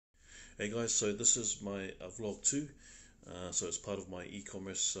Hey guys, so this is my vlog 2. So it's part of my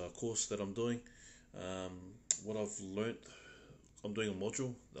e-commerce course that I'm doing. What I've learnt, I'm doing a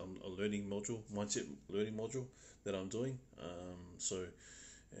module, a learning module, mindset learning module that I'm doing.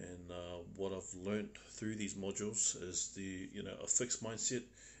 What I've learnt through these modules is a fixed mindset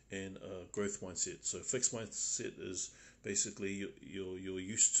and a growth mindset. So fixed mindset is basically you're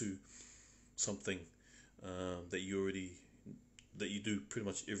used to something that you do pretty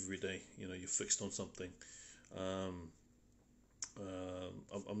much every day. You're fixed on something. I'm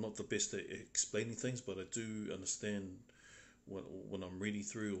not the best at explaining things, but I do understand when I'm reading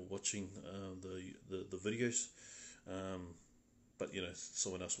through or watching the videos. But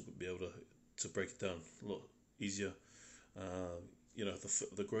someone else will be able to break it down a lot easier.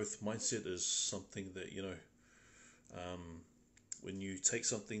 The growth mindset is something that when you take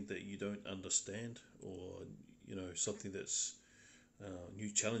something that you don't understand, or something that's new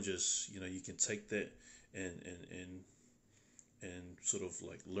challenges, you can take that and sort of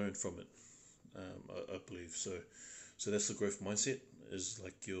like learn from it. I believe so. So that's the growth mindset. Is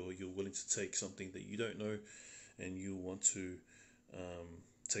like you're willing to take something that you don't know, and you want to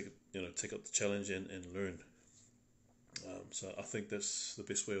take up the challenge and learn. So I think that's the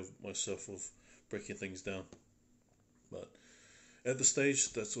best way of myself of breaking things down. But at the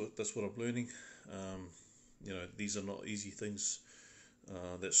stage, that's what I'm learning. These are not easy things.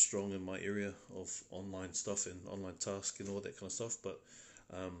 That's strong in my area of online stuff and online tasks and all that kind of stuff. But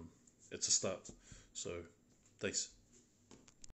it's a start. So thanks.